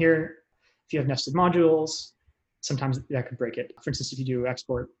see down here, if you have nested modules, sometimes that could break it. For instance, if you do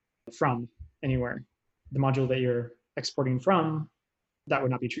export from anywhere, the module that you're exporting from, that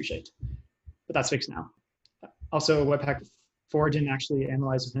would not be tree shaped, but that's fixed now. Also, Webpack 4 didn't actually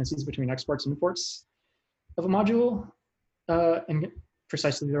analyze dependencies between exports and imports of a module in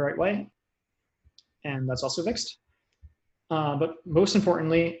precisely the right way, and that's also fixed. But most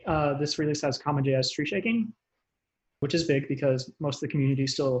importantly, this release has CommonJS tree shaking, which is big because most of the community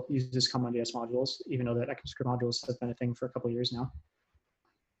still uses CommonJS modules, even though that ECMAScript modules have been a thing for a couple of years now.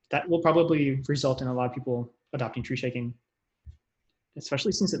 That will probably result in a lot of people adopting tree shaking,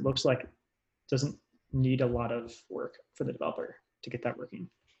 especially since it looks like it doesn't need a lot of work for the developer to get that working.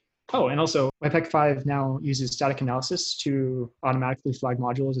 Oh, and also Webpack 5 now uses static analysis to automatically flag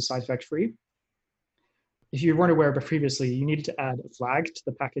modules as side effect free. If you weren't aware, but previously you needed to add a flag to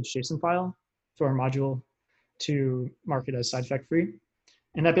the package JSON file for a module to mark it as side effect free.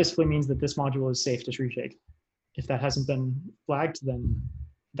 And that basically means that this module is safe to tree shake. If that hasn't been flagged, then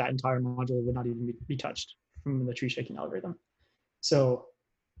that entire module would not even be touched from the tree shaking algorithm. So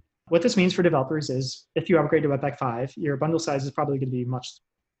what this means for developers is if you upgrade to Webpack 5, your bundle size is probably going to be much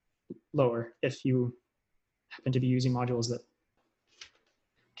lower if you happen to be using modules that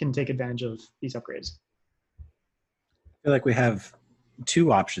can take advantage of these upgrades. I feel like we have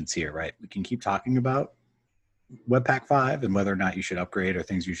two options here, right? We can keep talking about Webpack 5 and whether or not you should upgrade or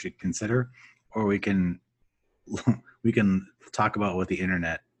things you should consider, or we can talk about what the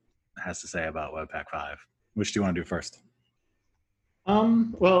internet has to say about Webpack 5. Which do you want to do first?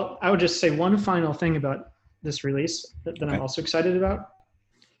 Well, I would just say one final thing about this release that I'm also excited about,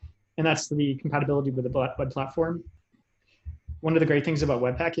 and that's the compatibility with the web platform. One of the great things about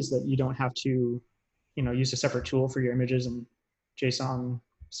Webpack is that you don't have to, use a separate tool for your images and JSON,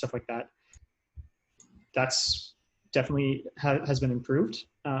 stuff like that. That's definitely has been improved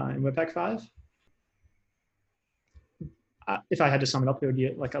in Webpack 5. If I had to sum it up, it would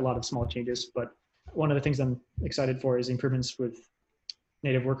be like a lot of small changes, but one of the things I'm excited for is improvements with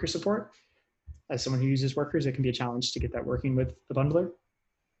native worker support. As someone who uses workers, it can be a challenge to get that working with the bundler.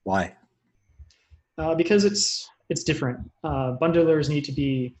 Why? Because it's different. Bundlers need to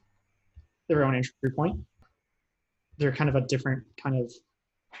be their own entry point. They're kind of a different kind of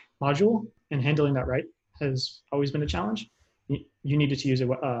module, and handling that right has always been a challenge. You needed to use a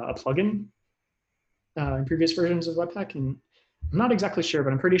plugin in previous versions of Webpack, and I'm not exactly sure,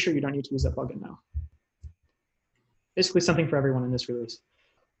 but I'm pretty sure you don't need to use that plugin now. Basically something for everyone in this release.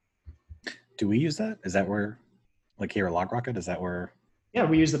 Do we use that? Is that where, like here at LogRocket, is that where? Yeah,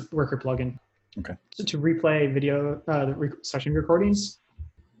 we use the worker plugin. Okay. So to replay video session recordings,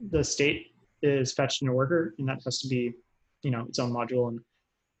 the state is fetched in a worker, and that has to be, its own module.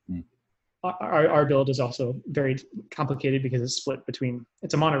 And our build is also very complicated because it's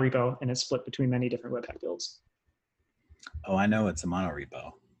a monorepo, and it's split between many different Webpack builds. Oh, I know it's a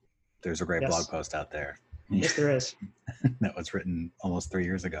monorepo. There's a great blog post out there. Yes, there is. That was written almost 3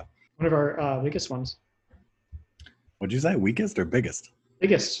 years ago. One of our biggest ones. What'd you say? Weakest or biggest?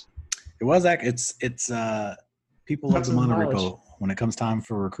 Biggest. It was. It's people love the monorepo. Knowledge. When it comes time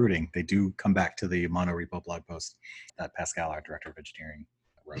for recruiting, they do come back to the monorepo blog post that Pascal, our director of engineering,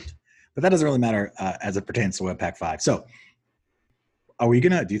 wrote. But that doesn't really matter as it pertains to Webpack 5. So do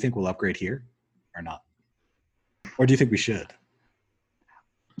you think we'll upgrade here or not? Or do you think we should?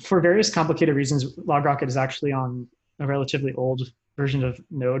 For various complicated reasons, LogRocket is actually on a relatively old version of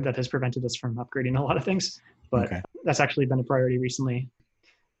Node that has prevented us from upgrading a lot of things. But that's actually been a priority recently.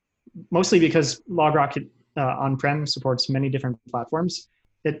 Mostly because LogRocket on-prem supports many different platforms.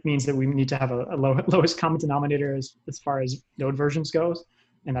 it means that we need to have a lowest common denominator as far as node versions goes,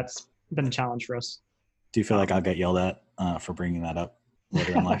 and that's been a challenge for us. Do you feel like I'll get yelled at for bringing that up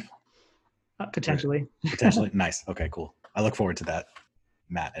later in life? Potentially. Potentially. Nice. Okay, cool. I look forward to that.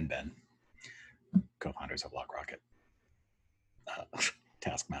 Matt and Ben, co-founders of LogRocket,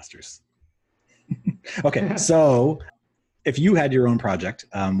 taskmasters. Okay, so if you had your own project,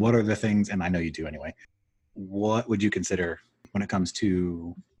 what are the things, and I know you do anyway, what would you consider when it comes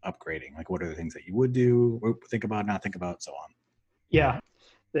to upgrading? Like, what are the things that you would do, or think about, not think about, so on? Yeah.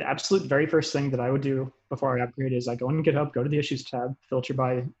 The absolute very first thing that I would do before I upgrade is I go on GitHub, go to the issues tab, filter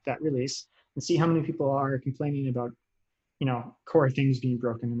by that release, and see how many people are complaining about, core things being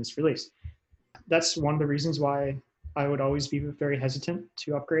broken in this release. That's one of the reasons why I would always be very hesitant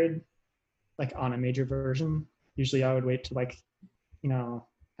to upgrade, like on a major version. Usually I would wait to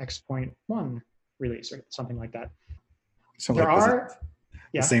X.1 release or something like that. So there like, are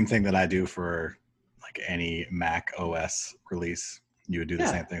the same thing that I do for like any Mac OS release. You would do the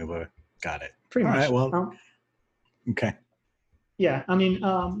same thing about it. Got it. Pretty much. All right, well, okay. Yeah, I mean,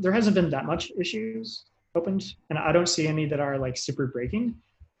 there hasn't been that much issues opened, and I don't see any that are like super breaking.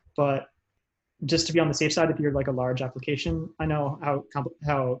 But just to be on the safe side, if you're like a large application, I know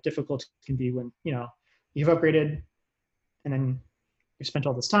how difficult it can be when you've upgraded, and then you've spent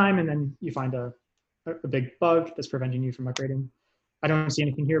all this time, and then you find a big bug that's preventing you from upgrading. I don't see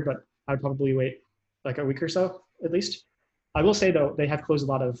anything here, but I'd probably wait like a week or so at least. I will say though, they have closed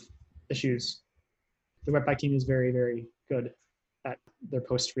a lot of issues. The Webpack team is very, very good at their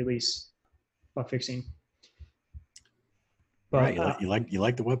post-release bug fixing. But, right, you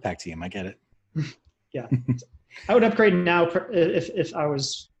like the Webpack team. I get it. Yeah, I would upgrade now if I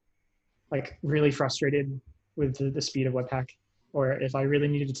was like really frustrated with the speed of Webpack, or if I really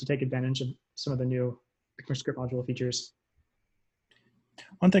needed to take advantage of some of the new ECMAScript module features.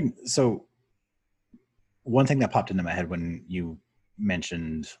 One thing that popped into my head when you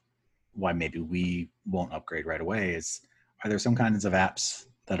mentioned why maybe we won't upgrade right away is, are there some kinds of apps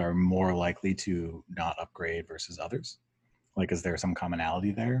that are more likely to not upgrade versus others? Like, is there some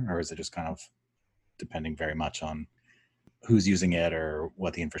commonality there, or is it just kind of depending very much on who's using it or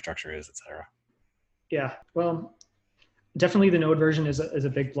what the infrastructure is, et cetera? Yeah, well, definitely the Node version is a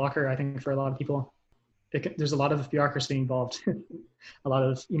big blocker, I think, for a lot of people. There's a lot of bureaucracy involved, a lot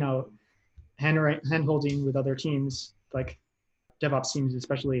of hand-holding with other teams, like DevOps teams,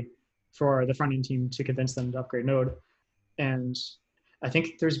 especially for the front-end team, to convince them to upgrade Node. And I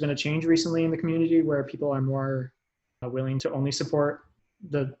think there's been a change recently in the community where people are more willing to only support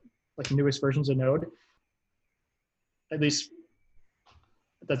the newest versions of Node. At least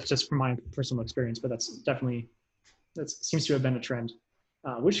that's just from my personal experience, but that seems to have been a trend,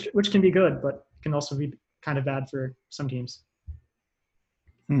 which can be good, but can also be kind of bad for some teams.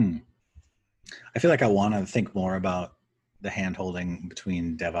 I feel like I want to think more about the hand-holding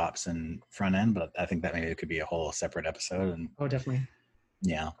between DevOps and front end, but I think that maybe it could be a whole separate episode. And oh, definitely.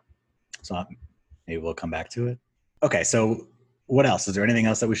 Yeah. So maybe we'll come back to it. Okay. So what else? Is there anything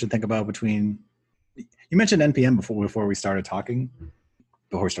else that we should think about between, you mentioned NPM before we started talking,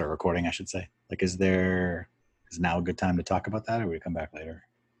 before we started recording, I should say. Like, is now a good time to talk about that, or we come back later?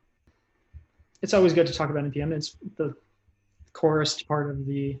 It's always good to talk about NPM. It's the corest part of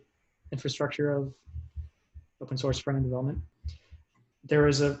the infrastructure of open source front-end development. There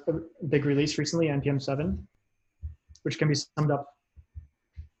was a big release recently, NPM 7, which can be summed up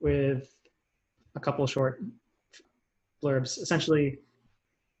with a couple of short blurbs. Essentially,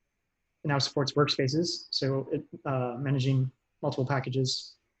 it now supports workspaces, so managing multiple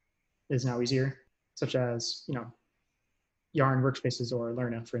packages is now easier, such as Yarn workspaces or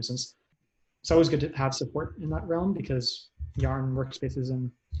Lerna, for instance. It's always good to have support in that realm, because Yarn workspaces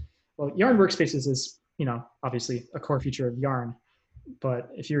is obviously a core feature of Yarn. But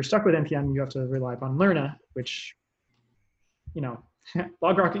if you're stuck with NPM, you have to rely upon Lerna, which,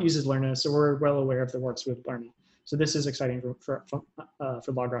 LogRocket uses Lerna, so we're well aware of the works with Lerna. So this is exciting for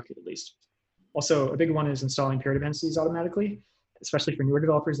LogRocket, at least. Also, a big one is installing peer dependencies automatically, especially for newer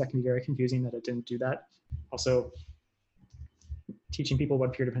developers. That can be very confusing that it didn't do that. Also, teaching people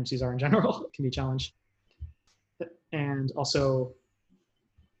what peer dependencies are in general can be a challenge. And also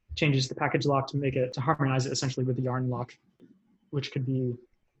changes the package lock to harmonize it essentially with the Yarn lock, which could be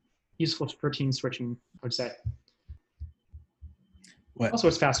useful for team switching, I would say. What? Also,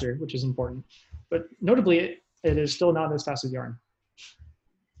 it's faster, which is important. But notably, it is still not as fast as Yarn.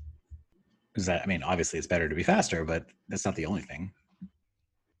 Obviously it's better to be faster, but that's not the only thing.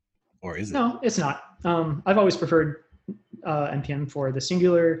 Or is it? No, it's not. I've always preferred NPM for the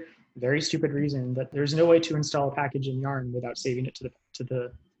singular very stupid reason that there's no way to install a package in Yarn without saving it to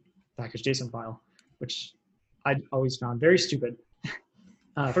the package JSON file, which I'd always found very stupid.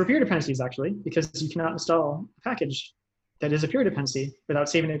 For peer dependencies, actually, because you cannot install a package that is a peer dependency without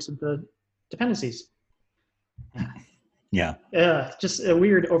saving it to the dependencies. Yeah. Just a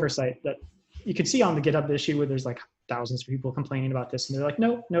weird oversight that you could see on the GitHub issue where there's like thousands of people complaining about this, and they're like,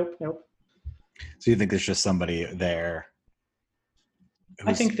 nope. So you think there's just somebody there?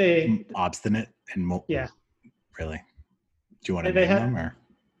 I think they obstinate and yeah. Really? Do you want to They name have- them or?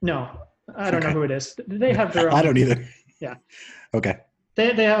 No, I don't know Okay. who it is. They have their own. I don't either. Yeah. Okay.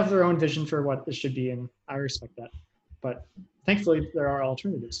 They have their own vision for what this should be, and I respect that. But thankfully, there are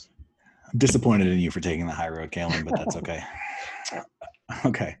alternatives. I'm disappointed in you for taking the high road, Kalen, but that's okay.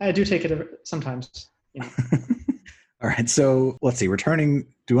 Okay. I do take it sometimes. You know. All right. So let's see. Do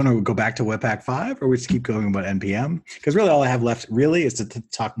you want to go back to Webpack 5 or we just keep going about NPM? Because really all I have left really is to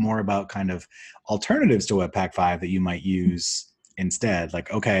talk more about kind of alternatives to Webpack 5 that you might use instead.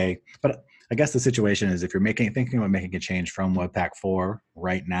 Like, okay, but I guess the situation is if you're thinking about making a change from Webpack 4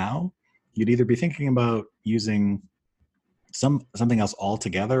 right now, you'd either be thinking about using something else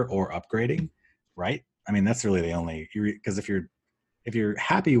altogether or upgrading, right? I mean, that's really the only, because if you're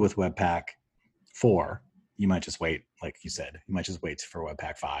happy with Webpack 4, you might just wait, like you said, you might just wait for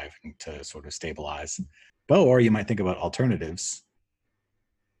Webpack 5 to sort of stabilize. Or you might think about alternatives.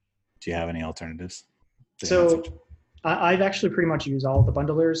 Do you have any alternatives? So I've actually pretty much used all the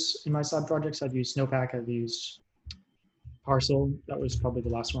bundlers in my side projects. I've used Snowpack, I've used Parcel. That was probably the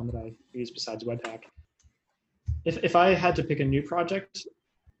last one that I used besides Webpack. If I had to pick a new project,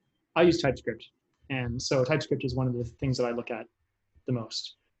 I use TypeScript. And so TypeScript is one of the things that I look at the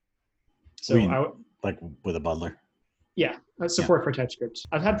most. So like with a bundler? Yeah, support for TypeScript.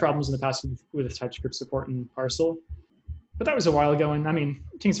 I've had problems in the past with TypeScript support in Parcel, but that was a while ago. And I mean,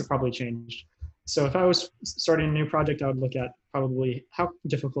 things have probably changed. So if I was starting a new project, I would look at probably how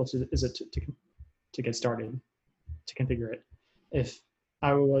difficult is it to get started, to configure it. If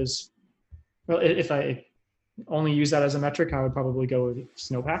I only use that as a metric, I would probably go with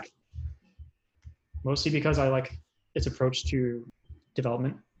Snowpack, mostly because I like its approach to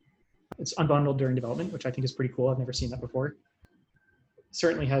development. It's unbundled during development, which I think is pretty cool. I've never seen that before. It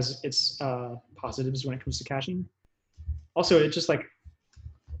certainly has its positives when it comes to caching. Also, it's just like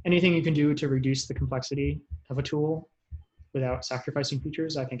anything you can do to reduce the complexity of a tool without sacrificing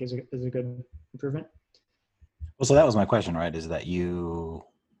features, I think is a good improvement. Well, so that was my question, right? Is that you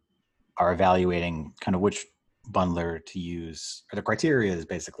are evaluating kind of which bundler to use, or the criteria is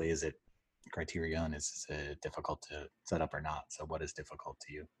basically, is it difficult to set up or not? So what is difficult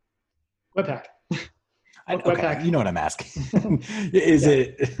to you? Webpack. Okay, Webpack. you know what I'm asking.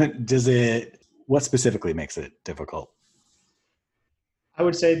 What specifically makes it difficult? I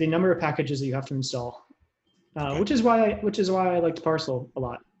would say the number of packages that you have to install, Okay. which is why I liked Parcel a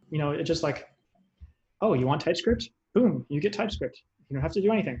lot. You know, it's just like, oh, you want TypeScript? Boom, you get TypeScript. You don't have to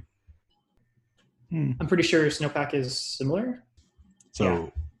do anything. I'm pretty sure Snowpack is similar.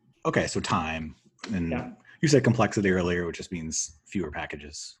 So, okay, so time. And you said complexity earlier, which just means fewer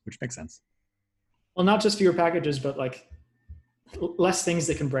packages, which makes sense. Well, not just fewer packages, but like less things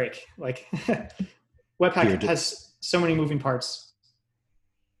that can break. Like Webpack has so many moving parts.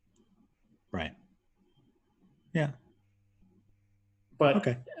 Right. Yeah. But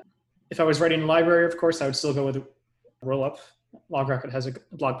okay. If I was writing a library, of course, I would still go with Rollup. LogRocket has a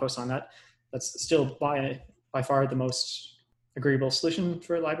blog post on that. That's still by far the most agreeable solution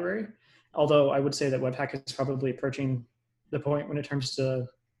for a library. Although I would say that Webpack is probably approaching the point when it comes to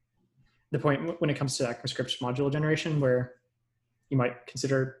ECMAScript module generation, where you might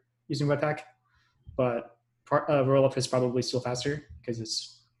consider using Webpack, but Rollup is probably still faster because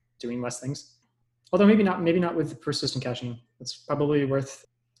it's doing less things. Although maybe not with persistent caching. It's probably worth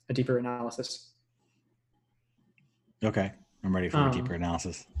a deeper analysis. Okay, I'm ready for a deeper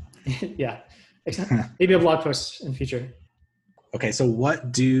analysis. Yeah, maybe a blog post in future. Okay, so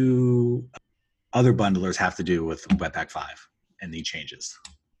what do other bundlers have to do with Webpack 5 and the changes?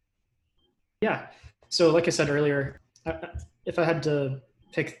 Yeah, so like I said earlier, if I had to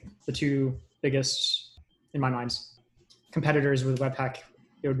pick the two biggest, in my mind, competitors with Webpack,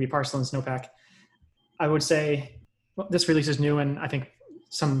 it would be Parcel and Snowpack. I would say this release is new, and I think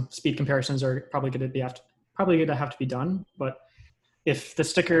some speed comparisons are probably going to have to be done. But if the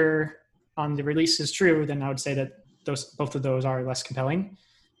sticker on the release is true, then I would say that both of those are less compelling.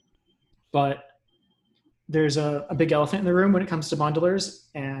 But there's a big elephant in the room when it comes to bundlers,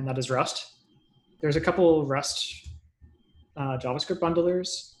 and that is Rust. There's a couple Rust JavaScript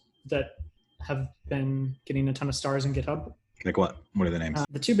bundlers that have been getting a ton of stars in GitHub Like what? What are the names?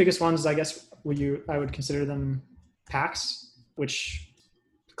 The two biggest ones, I guess, I would consider them Pax, which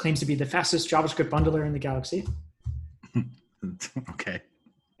claims to be the fastest JavaScript bundler in the galaxy. Okay.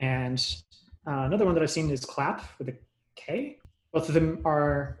 And another one that I've seen is Clap with a K. Both of them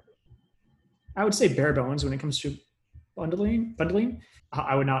are, I would say, bare bones when it comes to bundling.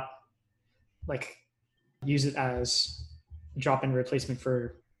 I would not like use it as a drop-in replacement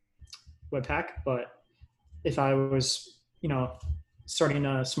for Webpack, but if I was, starting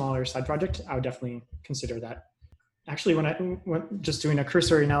a smaller side project, I would definitely consider that. Actually, when I went just doing a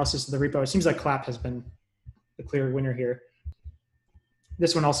cursory analysis of the repo, it seems like Clap has been the clear winner here.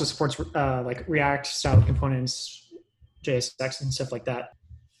 This one also supports like React style components, JSX, and stuff like that.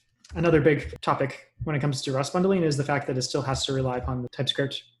 Another big topic when it comes to Rust bundling is the fact that it still has to rely upon the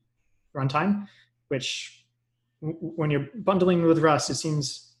TypeScript runtime, which when you're bundling with Rust, it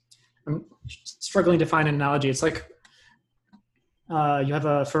seems, I'm struggling to find an analogy. It's like you have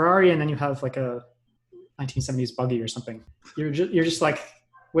a Ferrari and then you have like a 1970s buggy or something. You're just like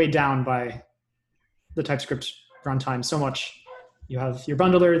weighed down by the TypeScript runtime so much. You have your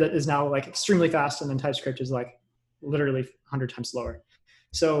bundler that is now like extremely fast, and then TypeScript is like literally 100 times slower.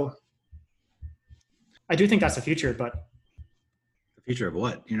 So I do think that's the future, but The future of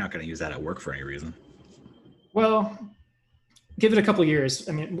what? You're not going to use that at work for any reason. well, give it a couple years.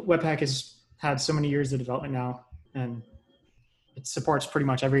 I mean, Webpack has had so many years of development now, and it supports pretty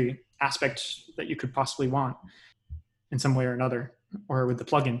much every aspect that you could possibly want in some way or another, or with the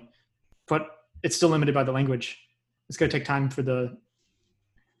plugin. But it's still limited by the language. It's going to take time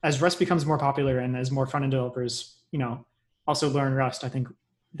as Rust becomes more popular and as more front-end developers, also learn Rust. I think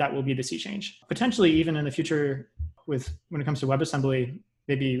that will be the sea change. Potentially, even in the future, when it comes to WebAssembly,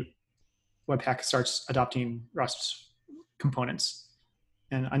 maybe Webpack starts adopting Rust components.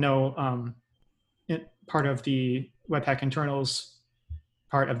 And I know part of the Webpack internals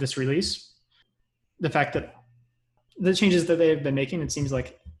part of this release, the fact that the changes that they've been making, it seems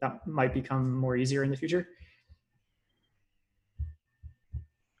like that might become more easier in the future.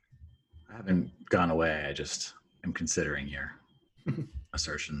 I haven't gone away. I just am considering your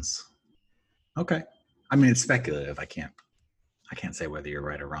assertions. Okay. I mean, it's speculative. I can't say whether you're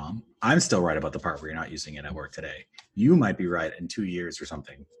right or wrong. I'm still right about the part where you're not using it at work today. You might be right in 2 years or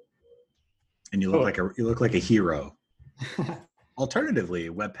something. And you look like a hero. Alternatively,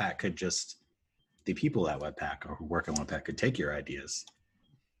 Webpack could the people at Webpack or who work on Webpack could take your ideas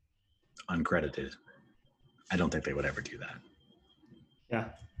uncredited. I don't think they would ever do that. Yeah.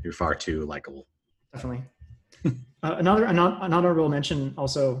 You're far too likable. Definitely. Another honorable mention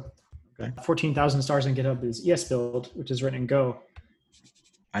also, Okay. 14,000 stars in GitHub is ESBuild, which is written in Go.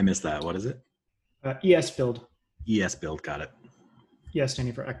 I missed that. What is it? ESBuild. ESBuild, got it. ES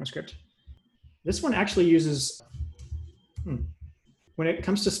standing for ECMAScript. This one actually uses, when it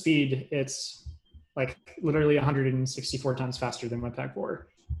comes to speed, it's like literally 164 times faster than Webpack 4,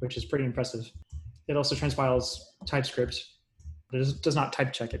 which is pretty impressive. It also transpiles TypeScript, but it does not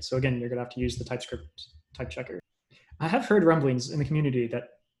type check it. So again, you're going to have to use the TypeScript type checker. I have heard rumblings in the community that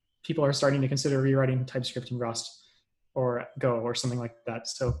people are starting to consider rewriting TypeScript in Rust or Go or something like that.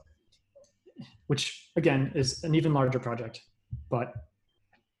 So, which again is an even larger project. But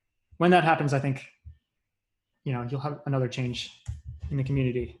when that happens, I think, you'll have another change in the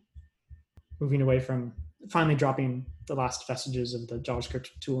community, moving away from finally dropping the last vestiges of the JavaScript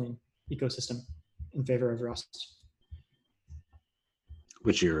tooling ecosystem in favor of Rust.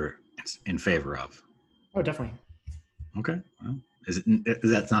 Which you're in favor of. Oh, definitely. Okay. Well,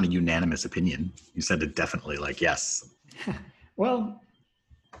 that's not a unanimous opinion. You said it definitely, like, yes. Well,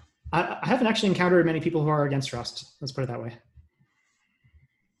 I haven't actually encountered many people who are against Rust. Let's put it that way.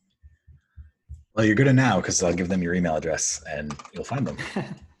 Well, you're good at now because I'll give them your email address and you'll find them.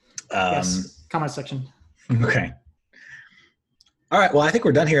 Yes, comment section. Okay. All right. Well, I think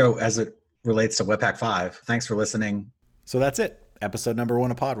we're done here as it relates to Webpack 5. Thanks for listening. So that's it. Episode number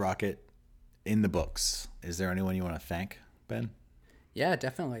 1 of PodRocket in the books. Is there anyone you want to thank, Ben? Yeah,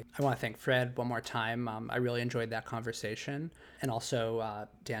 definitely. I want to thank Fred one more time. I really enjoyed that conversation. And also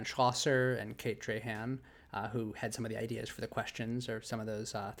Dan Schlosser and Kate Trahan, who had some of the ideas for the questions or some of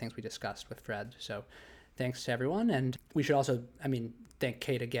those things we discussed with Fred. So thanks to everyone. And we should also, thank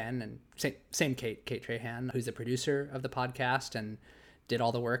Kate again. And same Kate Trahan, who's the producer of the podcast and did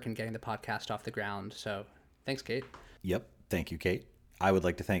all the work in getting the podcast off the ground. So thanks, Kate. Yep. Thank you, Kate. I would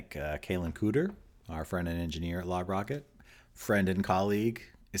like to thank Kalen Cooter, our friend and engineer at LogRocket, friend and colleague,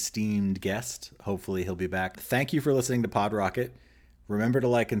 esteemed guest. Hopefully he'll be back. Thank you for listening to PodRocket. Remember to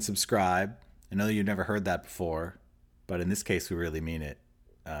like and subscribe. I know you've never heard that before, but in this case, we really mean it.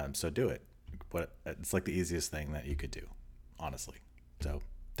 So do it. It's like the easiest thing that you could do. honestly. So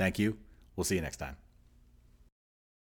thank you. We'll see you next time.